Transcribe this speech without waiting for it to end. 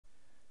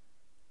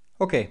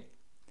Okay,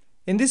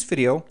 in this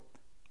video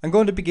I'm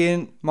going to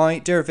begin my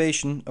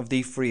derivation of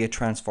the Fourier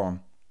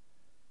transform.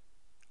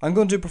 I'm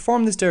going to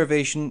perform this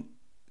derivation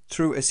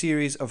through a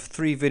series of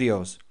 3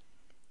 videos.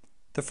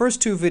 The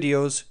first 2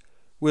 videos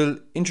will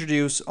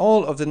introduce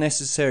all of the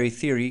necessary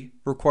theory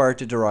required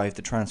to derive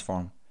the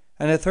transform,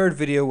 and a third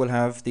video will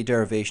have the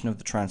derivation of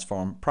the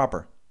transform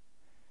proper.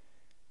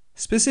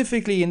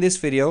 Specifically in this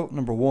video,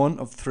 number 1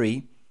 of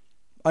 3,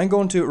 I'm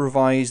going to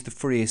revise the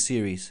Fourier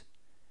series.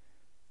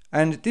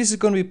 And this is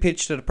going to be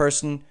pitched at a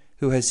person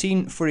who has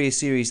seen Fourier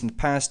series in the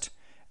past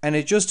and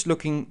is just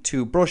looking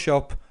to brush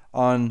up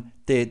on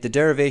the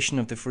derivation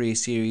of the Fourier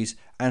series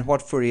and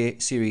what Fourier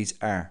series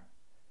are.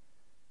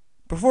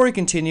 Before I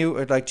continue,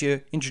 I'd like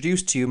to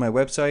introduce to you my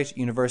website,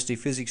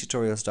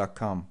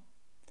 universityphysicstutorials.com.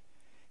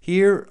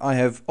 Here I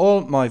have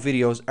all my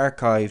videos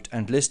archived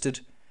and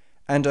listed,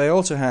 and I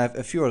also have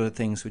a few other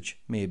things which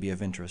may be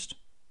of interest.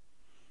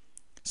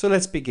 So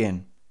let's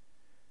begin.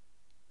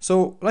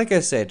 So, like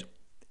I said,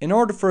 in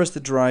order for us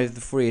to derive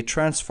the Fourier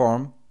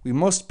transform, we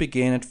must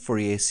begin at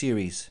Fourier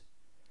series.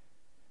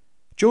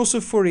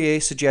 Joseph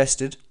Fourier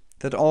suggested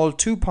that all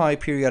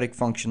 2π periodic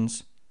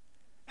functions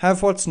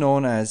have what's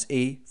known as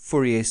a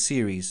Fourier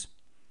series,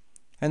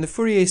 and the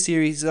Fourier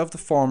series is of the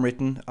form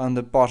written on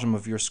the bottom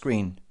of your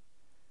screen.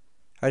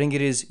 I think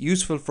it is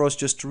useful for us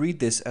just to read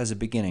this as a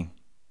beginning.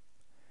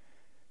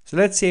 So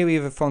let's say we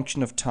have a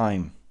function of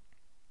time,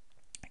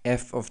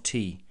 f of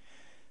t.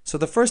 So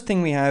the first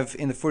thing we have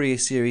in the Fourier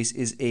series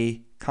is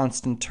a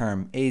constant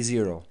term,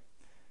 a0.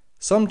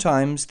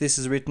 Sometimes this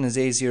is written as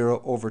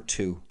a0 over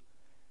 2.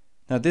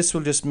 Now this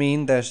will just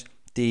mean that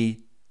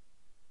the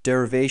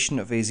derivation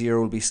of a0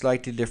 will be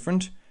slightly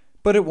different,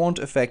 but it won't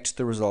affect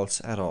the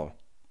results at all.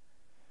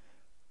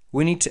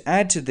 We need to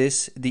add to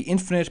this the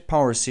infinite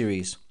power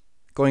series,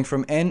 going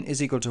from n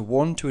is equal to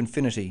 1 to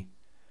infinity,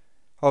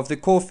 of the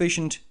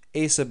coefficient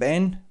a sub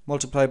n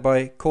multiplied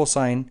by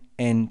cosine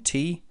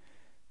nt,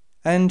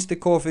 and the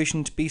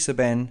coefficient b sub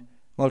n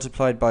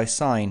multiplied by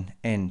sine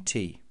nt.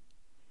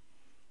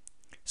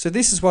 So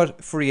this is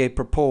what Fourier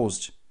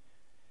proposed.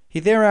 He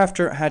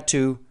thereafter had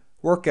to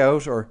work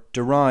out or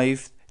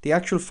derive the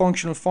actual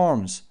functional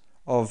forms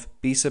of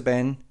b sub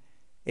n,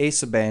 a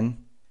sub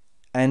n,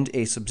 and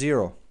a sub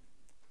 0.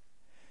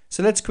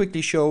 So let's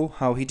quickly show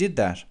how he did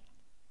that.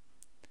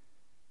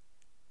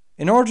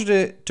 In order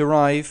to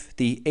derive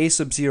the a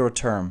sub 0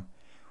 term,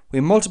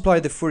 we multiply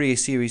the Fourier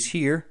series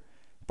here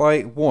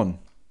by 1,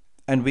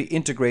 and we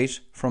integrate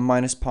from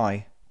minus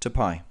pi to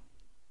pi.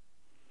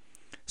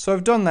 So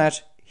I've done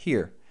that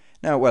here.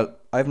 Now, well,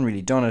 I haven't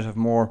really done it, I've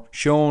more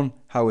shown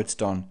how it's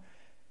done.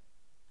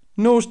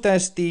 Note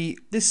that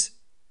this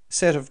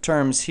set of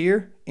terms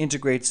here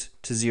integrates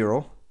to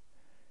 0,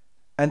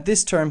 and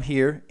this term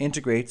here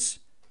integrates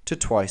to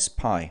twice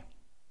pi.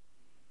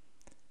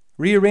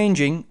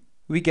 Rearranging,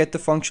 we get the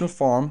functional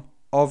form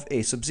of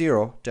a sub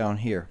 0 down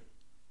here.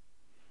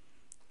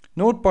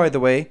 Note, by the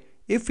way,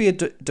 if we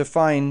had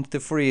defined the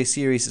Fourier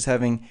series as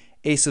having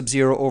a sub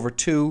 0 over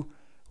 2,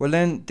 well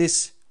then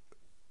this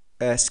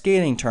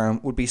scaling term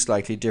would be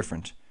slightly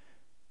different.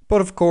 But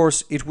of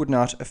course it would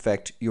not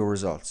affect your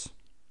results.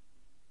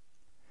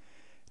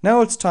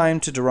 Now it's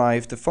time to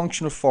derive the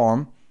functional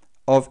form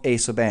of a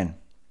sub n.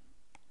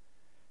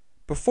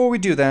 Before we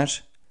do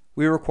that,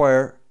 we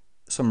require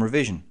some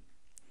revision.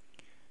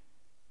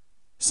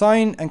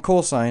 Sine and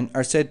cosine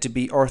are said to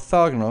be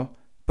orthogonal,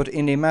 but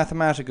in a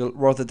mathematical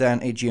rather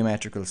than a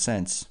geometrical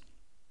sense.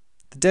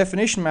 The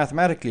definition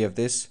mathematically of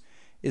this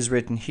is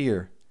written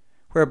here,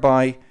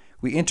 whereby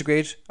we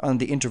integrate on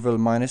the interval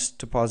minus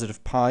to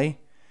positive pi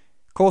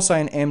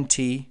cosine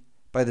mt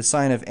by the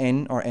sine of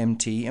n or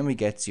mt, and we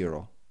get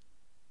 0.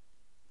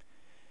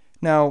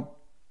 Now,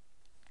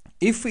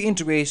 if we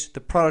integrate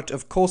the product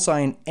of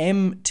cosine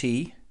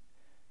mt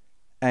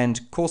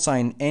and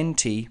cosine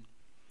nt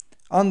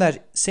on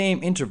that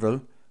same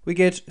interval, we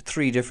get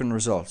 3 different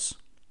results.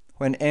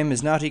 When m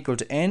is not equal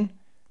to n,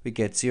 we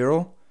get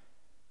 0.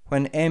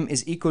 When m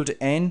is equal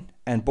to n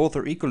and both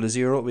are equal to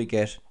 0, we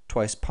get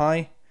twice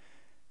pi.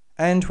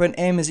 And when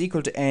m is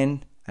equal to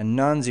n and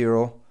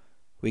non-zero,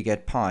 we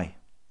get pi.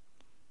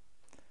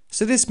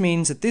 So this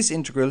means that this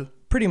integral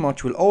pretty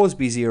much will always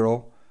be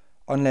 0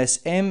 unless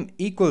m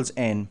equals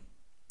n,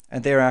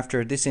 and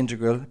thereafter this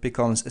integral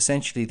becomes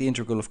essentially the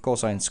integral of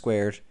cosine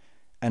squared,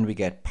 and we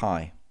get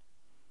pi.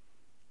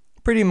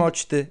 Pretty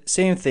much the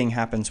same thing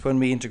happens when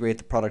we integrate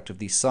the product of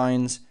these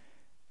sines,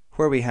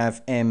 where we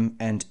have m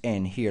and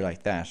n here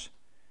like that.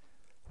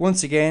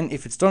 Once again,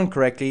 if it's done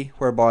correctly,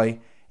 whereby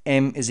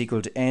m is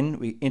equal to n,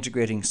 we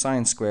integrating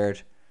sine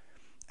squared,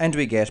 and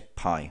we get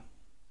pi.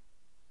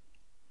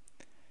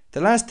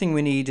 The last thing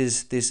we need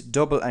is this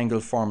double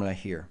angle formula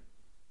here.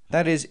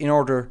 That is in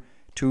order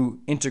to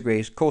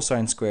integrate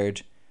cosine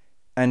squared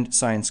and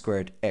sine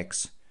squared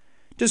x.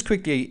 Just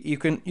quickly, you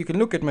can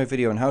look at my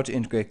video on how to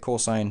integrate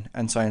cosine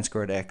and sine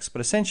squared x,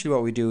 but essentially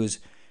what we do is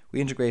we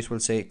integrate, we'll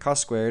say cos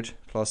squared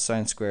plus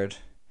sine squared,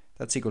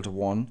 that's equal to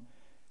 1.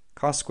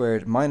 Cos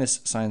squared minus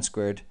sine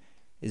squared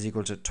is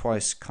equal to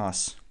twice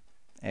cos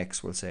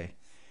x, we'll say.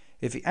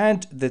 If you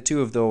add the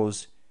two of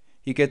those,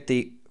 you get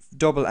the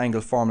double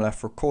angle formula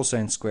for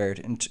cosine squared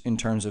in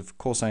terms of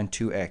cosine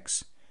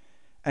 2x.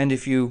 And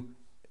if you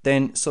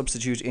then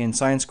substitute in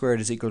sine squared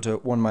is equal to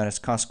 1 minus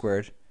cos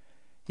squared,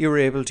 you were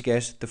able to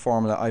get the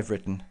formula I've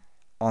written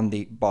on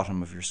the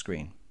bottom of your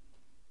screen.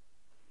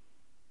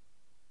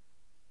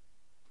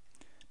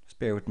 Just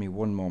bear with me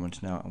one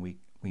moment now and we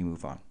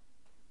move on.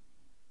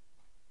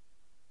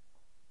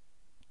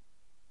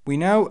 We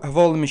now have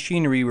all the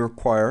machinery we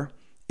require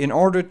in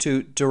order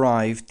to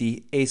derive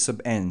the a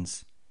sub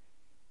n's.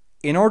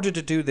 In order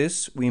to do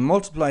this, we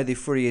multiply the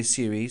Fourier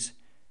series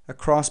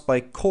across by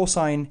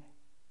cosine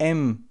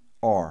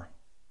mr.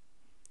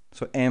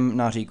 So m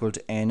not equal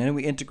to n, and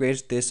we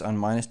integrate this on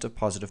minus to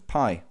positive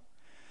pi.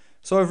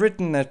 So I've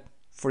written that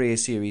Fourier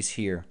series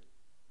here.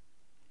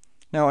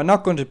 Now I'm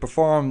not going to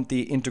perform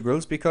the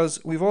integrals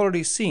because we've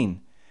already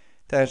seen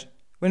that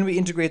when we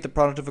integrate the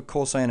product of a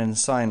cosine and a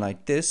sine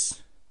like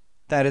this,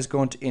 that is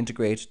going to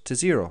integrate to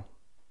 0.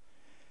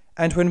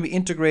 And when we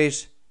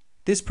integrate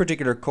this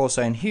particular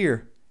cosine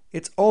here,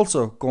 it's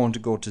also going to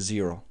go to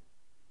 0.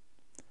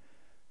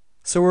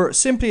 So we're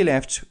simply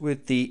left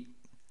with the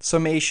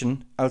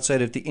summation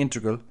outside of the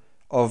integral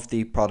of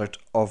the product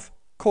of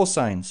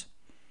cosines.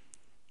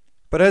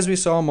 But as we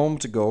saw a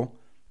moment ago,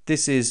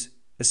 this is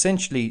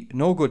essentially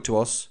no good to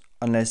us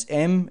unless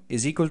m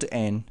is equal to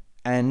n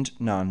and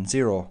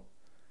non-zero.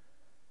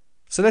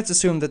 So let's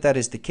assume that that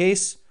is the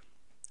case.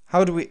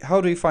 How do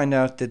we find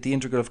out that the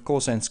integral of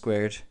cosine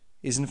squared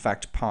is in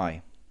fact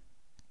pi?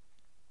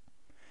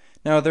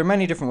 Now there are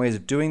many different ways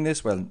of doing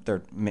this. Well, there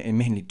are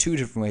mainly two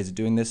different ways of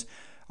doing this.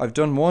 I've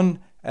done one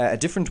a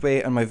different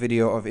way on my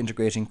video of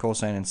integrating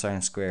cosine and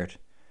sine squared.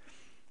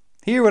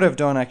 Here what I've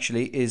done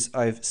actually is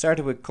I've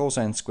started with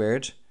cosine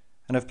squared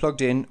and I've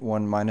plugged in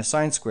 1 minus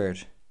sine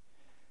squared.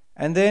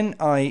 And then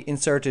I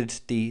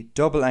inserted the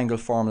double angle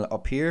formula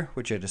up here,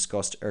 which I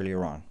discussed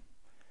earlier on.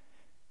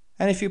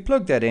 And if you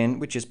plug that in,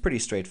 which is pretty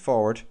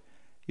straightforward,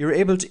 you're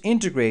able to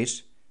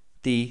integrate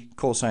the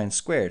cosine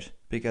squared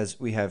because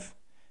we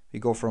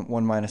go from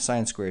 1 minus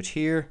sine squared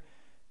here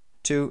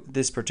to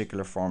this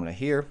particular formula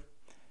here.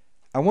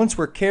 And once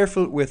we're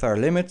careful with our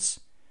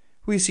limits,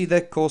 we see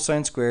that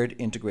cosine squared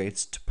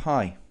integrates to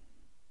pi.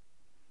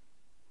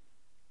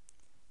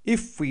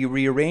 If we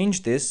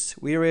rearrange this,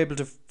 we are able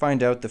to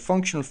find out the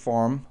functional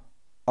form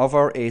of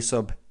our a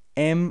sub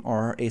m or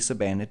our a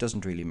sub n. It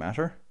doesn't really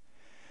matter.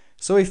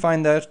 So we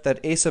find out that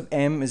a sub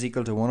m is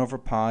equal to 1 over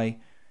pi,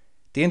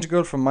 the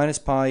integral from minus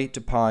pi to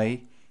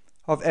pi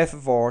of f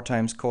of r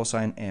times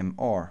cosine m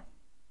r.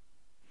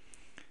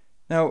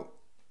 Now,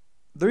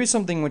 there is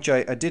something which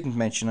I didn't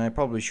mention, and I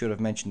probably should have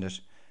mentioned it.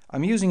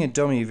 I'm using a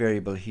dummy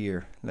variable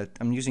here.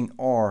 I'm using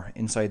r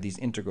inside these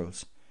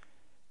integrals.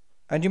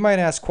 And you might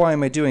ask, why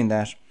am I doing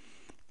that?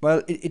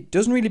 Well, it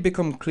doesn't really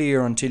become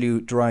clear until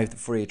you derive the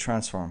Fourier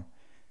transform.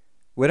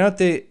 Without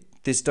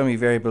this dummy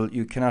variable,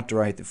 you cannot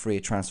derive the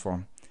Fourier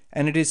transform.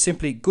 And it is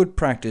simply good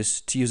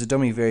practice to use a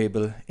dummy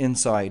variable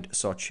inside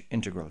such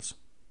integrals.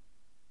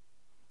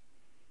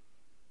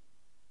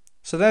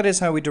 So that is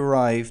how we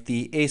derive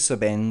the a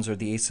sub n's or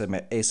the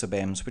a sub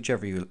m's,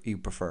 whichever you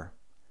prefer.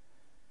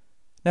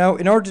 Now,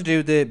 in order to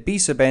do the b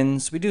sub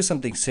n's, we do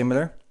something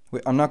similar.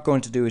 I'm not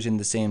going to do it in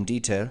the same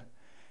detail.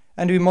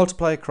 And we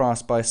multiply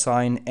across by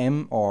sine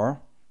mr,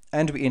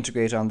 and we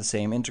integrate on the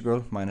same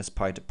integral, minus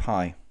pi to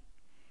pi.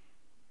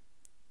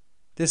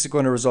 This is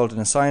going to result in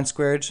a sine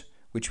squared,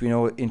 which we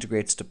know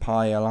integrates to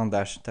pi along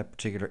that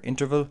particular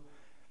interval.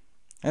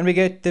 And we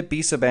get that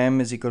b sub m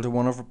is equal to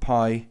 1 over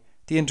pi,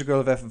 the integral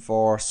of f of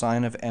r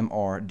sine of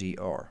mr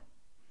dr.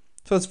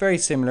 So it's very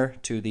similar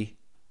to the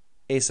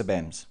a sub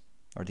m's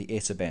or the a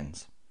sub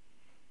n's.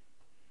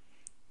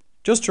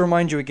 Just to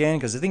remind you again,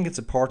 because I think it's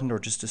important, or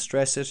just to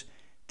stress it,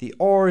 the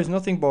r is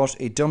nothing but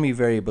a dummy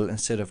variable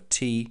instead of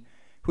t,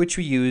 which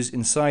we use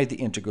inside the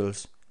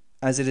integrals,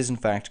 as it is in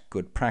fact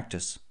good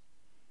practice.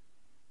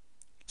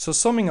 So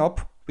summing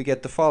up, we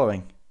get the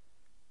following: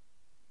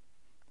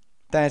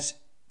 that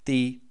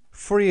the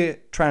Fourier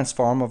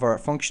transform of our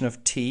function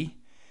of t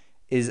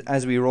is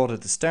as we wrote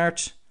at the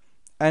start,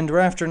 and we're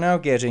after now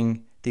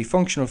getting the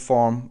functional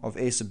form of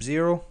a sub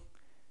 0,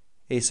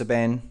 a sub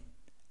n,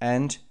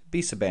 and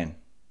b sub n.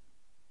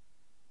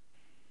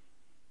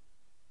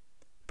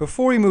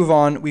 Before we move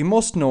on, we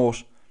must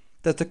note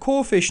that the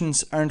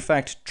coefficients are in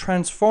fact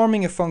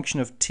transforming a function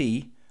of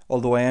t,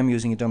 although I am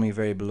using a dummy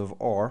variable of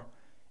r,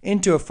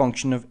 into a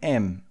function of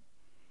m.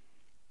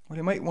 Well,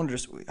 you might wonder,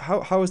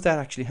 how is that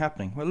actually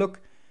happening? Well, look,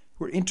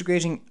 we're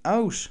integrating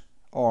out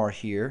r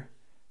here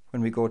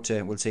when we go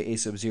to, we'll say a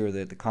sub 0,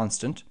 the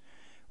constant.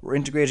 We're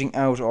integrating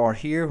out r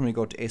here when we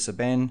go to a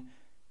sub n,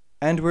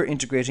 and we're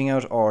integrating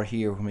out r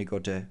here when we go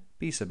to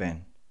b sub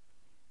n.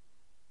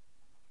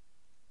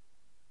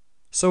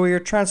 So we are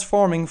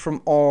transforming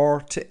from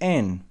r to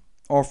n,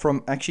 or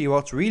from, actually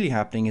what's really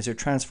happening is we're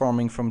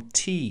transforming from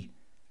t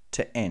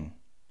to n.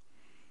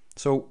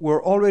 So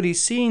we're already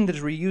seeing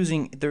that we're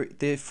using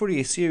the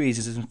Fourier series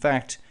is in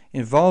fact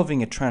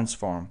involving a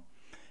transform.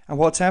 And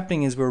what's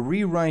happening is we're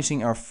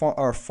rewriting our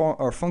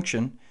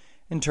function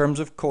in terms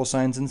of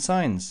cosines and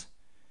sines.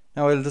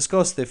 Now I'll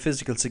discuss the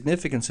physical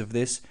significance of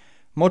this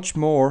much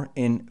more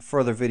in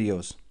further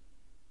videos.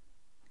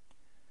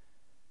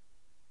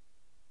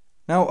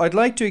 Now I'd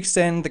like to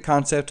extend the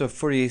concept of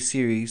Fourier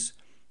series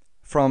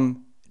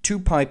from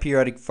 2π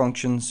periodic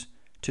functions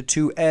to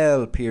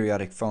 2L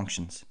periodic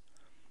functions.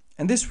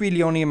 And this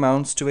really only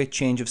amounts to a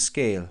change of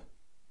scale.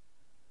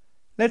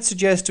 Let's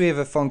suggest we have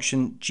a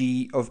function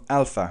g of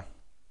alpha,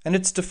 and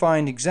it's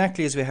defined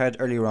exactly as we had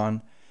earlier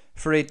on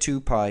for a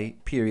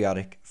 2π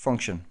periodic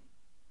function.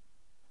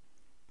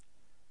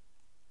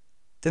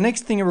 The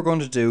next thing we're going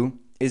to do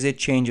is a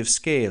change of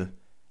scale,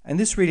 and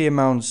this really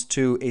amounts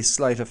to a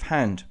sleight of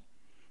hand.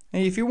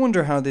 And if you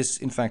wonder how this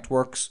in fact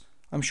works,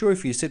 I'm sure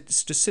if you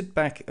just sit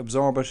back,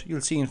 absorb it,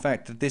 you'll see in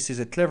fact that this is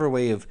a clever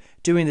way of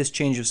doing this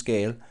change of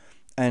scale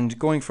and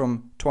going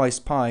from twice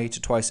pi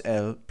to twice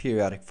L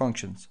periodic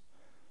functions.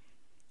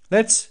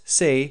 Let's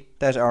say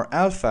that our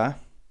alpha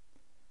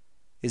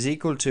is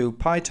equal to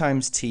pi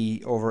times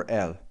t over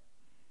L.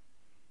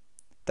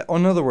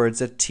 In other words,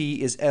 that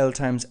t is L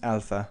times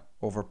alpha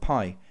over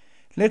pi.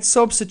 Let's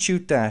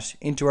substitute that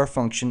into our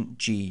function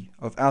g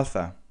of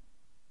alpha.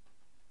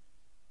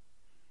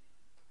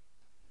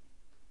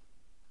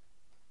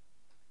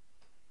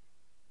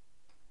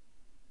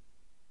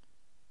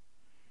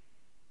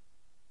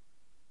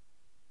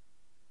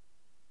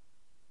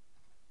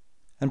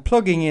 And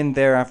plugging in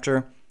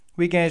thereafter,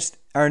 we get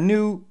our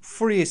new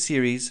Fourier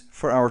series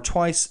for our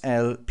twice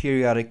L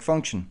periodic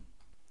function.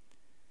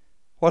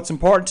 What's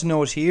important to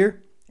note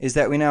here is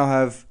that we now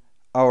have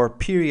our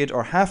period,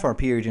 or half our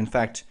period in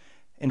fact,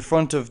 in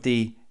front of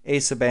the a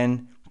sub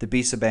n, the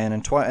b sub n,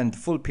 and the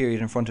full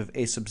period in front of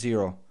a sub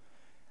 0.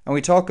 And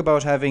we talk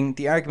about having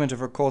the argument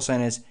of our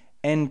cosine as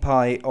n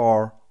pi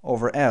r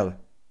over L.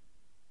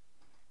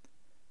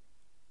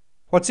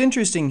 What's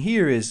interesting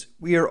here is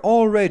we are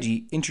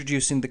already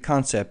introducing the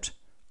concept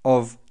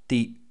of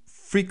the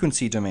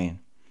frequency domain,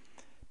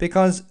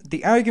 because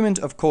the argument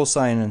of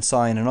cosine and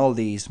sine and all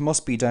these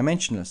must be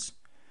dimensionless.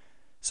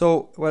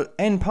 So, well,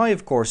 n pi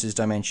of course is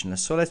dimensionless,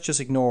 so let's just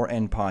ignore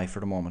n pi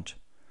for the moment.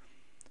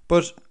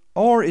 But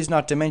r is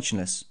not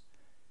dimensionless.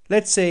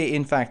 Let's say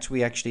in fact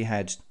we actually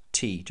had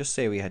t. Just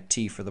say we had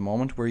t for the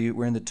moment,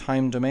 we're in the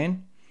time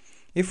domain.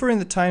 If we're in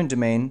the time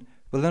domain,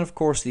 well then of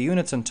course the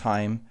units on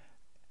time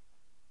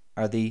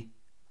are the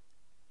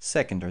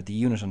second, or the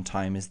unit on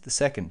time is the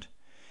second.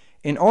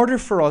 In order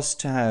for us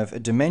to have a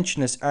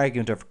dimensionless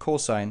argument of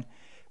cosine,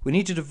 we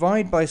need to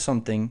divide by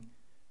something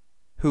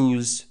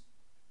whose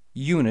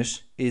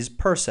unit is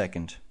per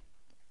second,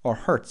 or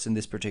hertz in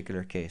this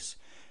particular case.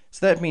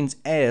 So that means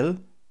L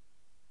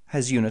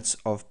has units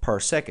of per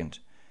second.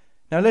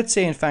 Now let's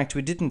say in fact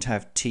we didn't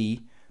have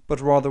t, but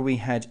rather we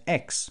had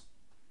x.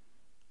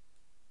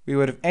 We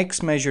would have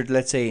x measured,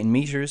 let's say, in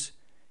meters.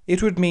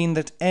 It would mean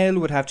that L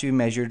would have to be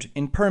measured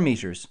in per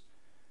meters.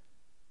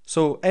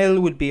 So L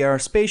would be our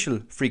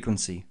spatial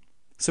frequency.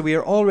 So we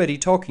are already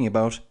talking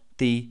about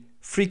the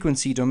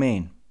frequency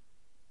domain.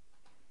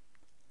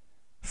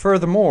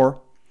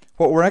 Furthermore,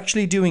 what we're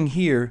actually doing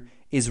here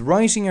is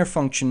writing our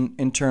function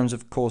in terms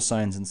of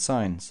cosines and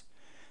sines.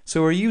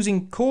 So we're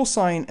using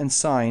cosine and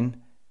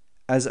sine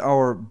as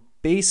our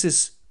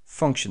basis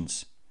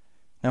functions.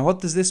 Now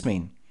what does this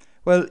mean?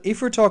 Well,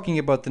 if we're talking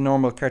about the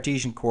normal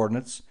Cartesian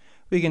coordinates,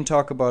 we can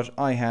talk about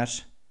I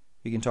hat,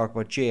 we can talk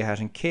about j hat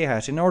and k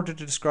hat in order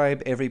to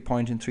describe every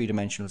point in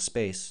three-dimensional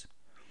space.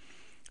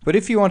 But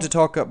if you want to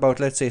talk about,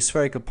 let's say,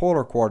 spherical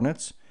polar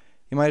coordinates,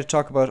 you might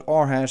talk about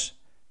r hat,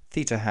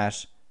 theta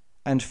hat,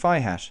 and phi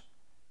hat.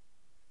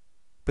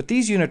 But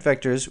these unit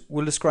vectors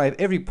will describe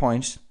every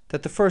point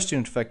that the first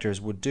unit vectors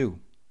would do.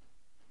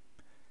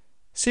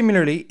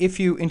 Similarly, if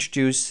you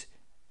introduce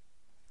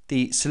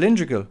the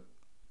cylindrical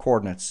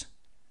coordinates,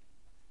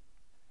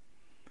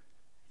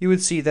 you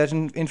would see that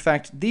in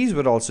fact these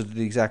would also do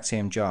the exact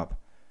same job.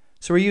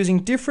 So we're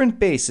using different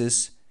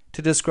bases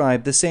to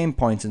describe the same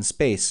points in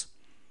space,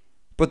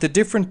 but the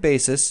different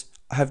bases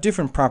have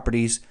different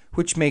properties,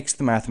 which makes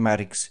the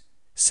mathematics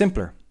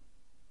simpler.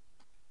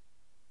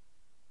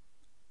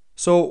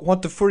 So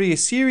what the Fourier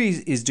series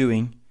is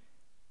doing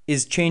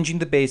is changing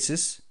the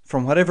basis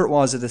from whatever it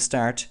was at the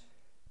start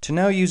to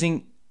now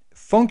using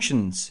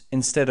functions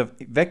instead of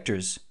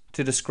vectors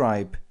to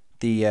describe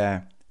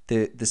the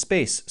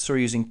space. So we're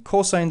using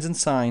cosines and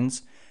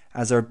sines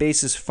as our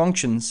basis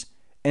functions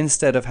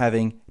instead of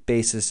having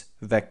basis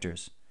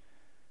vectors.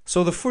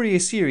 So the Fourier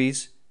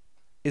series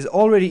is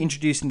already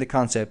introducing the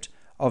concept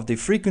of the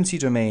frequency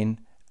domain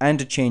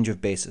and a change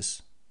of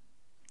basis.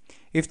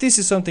 If this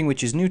is something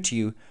which is new to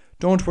you,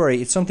 don't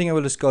worry, it's something I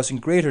will discuss in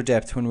greater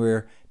depth when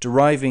we're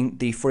deriving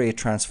the Fourier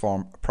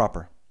transform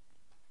proper.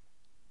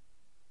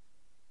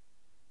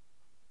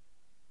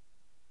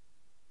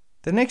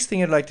 The next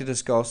thing I'd like to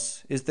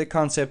discuss is the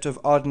concept of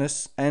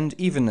oddness and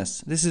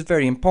evenness. This is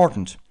very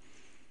important.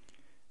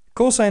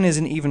 Cosine is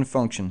an even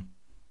function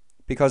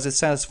because it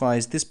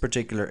satisfies this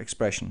particular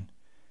expression.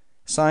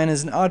 Sine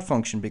is an odd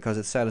function because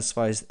it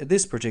satisfies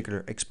this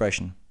particular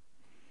expression.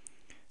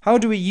 How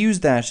do we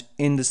use that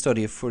in the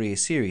study of Fourier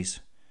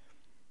series?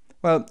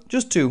 Well,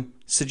 just to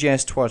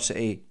suggest what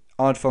a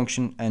odd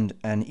function and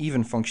an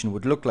even function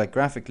would look like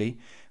graphically,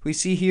 we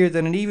see here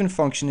that an even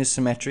function is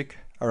symmetric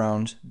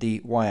around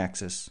the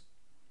y-axis,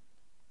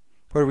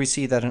 where we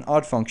see that an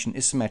odd function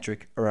is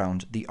symmetric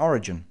around the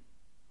origin.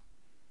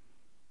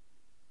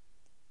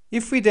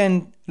 If we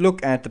then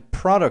look at the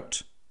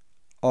product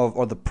of,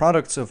 or the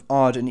products of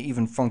odd and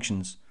even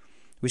functions,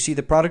 we see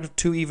the product of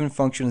two even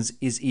functions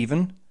is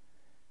even,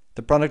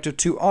 the product of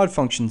two odd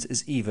functions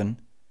is even,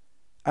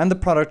 and the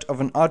product of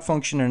an odd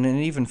function and an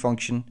even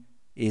function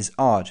is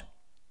odd.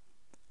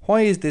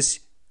 Why is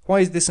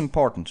this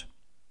important?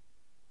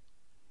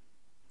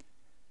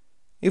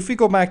 If we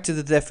go back to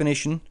the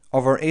definition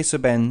of our a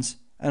sub n's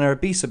and our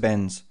b sub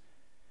n's,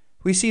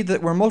 we see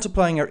that we're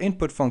multiplying our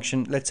input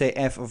function, let's say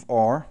f of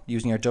r,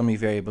 using our dummy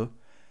variable,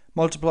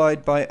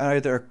 multiplied by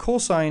either a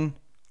cosine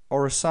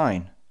or a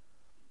sine.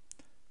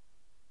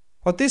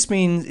 What this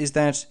means is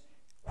that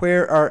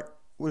where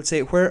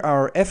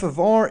our f of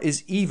r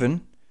is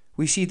even,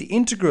 we see the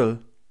integral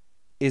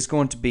is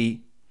going to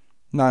be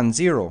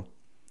non-zero.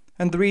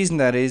 And the reason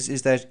that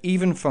is that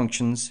even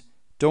functions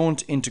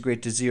don't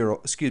integrate to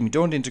zero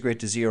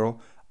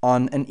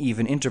on an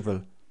even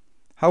interval.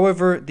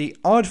 However, the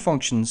odd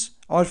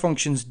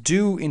functions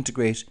do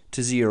integrate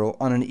to zero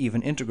on an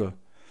even integral.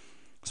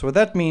 So what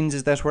that means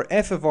is that where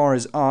f of r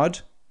is odd,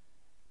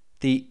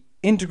 the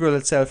integral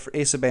itself for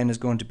a sub n is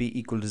going to be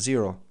equal to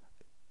 0.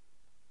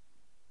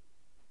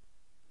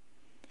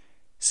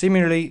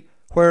 Similarly,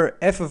 where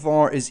f of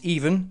r is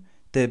even,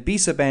 the b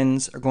sub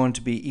n's are going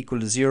to be equal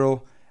to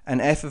 0, and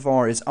f of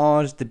r is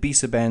odd, the b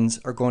sub n's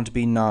are going to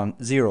be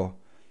non-zero.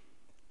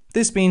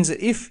 This means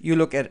that if you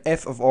look at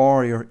f of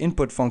r, your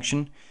input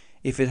function,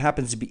 if it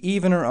happens to be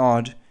even or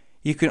odd,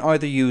 you can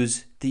either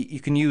use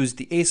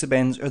the a sub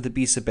n's or the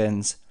b sub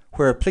n's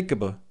where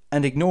applicable,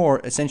 and ignore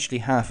essentially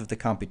half of the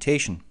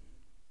computation.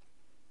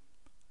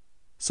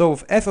 So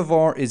if f of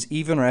r is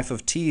even or f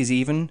of t is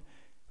even,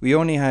 we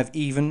only have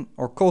even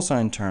or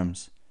cosine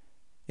terms.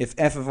 If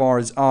f of r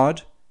is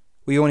odd,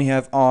 we only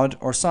have odd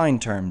or sine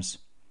terms.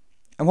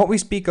 And what we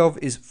speak of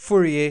is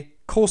Fourier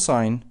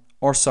cosine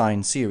or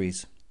sine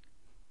series.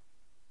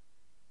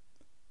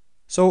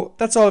 So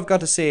that's all I've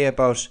got to say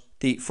about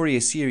the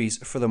Fourier series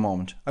for the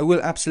moment. I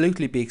will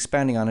absolutely be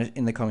expanding on it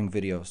in the coming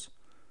videos.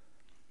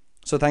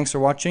 So thanks for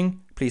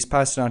watching. Please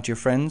pass it on to your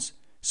friends,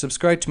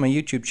 subscribe to my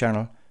YouTube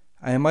channel,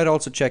 and you might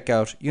also check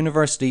out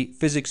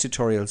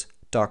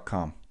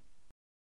universityphysicstutorials.com.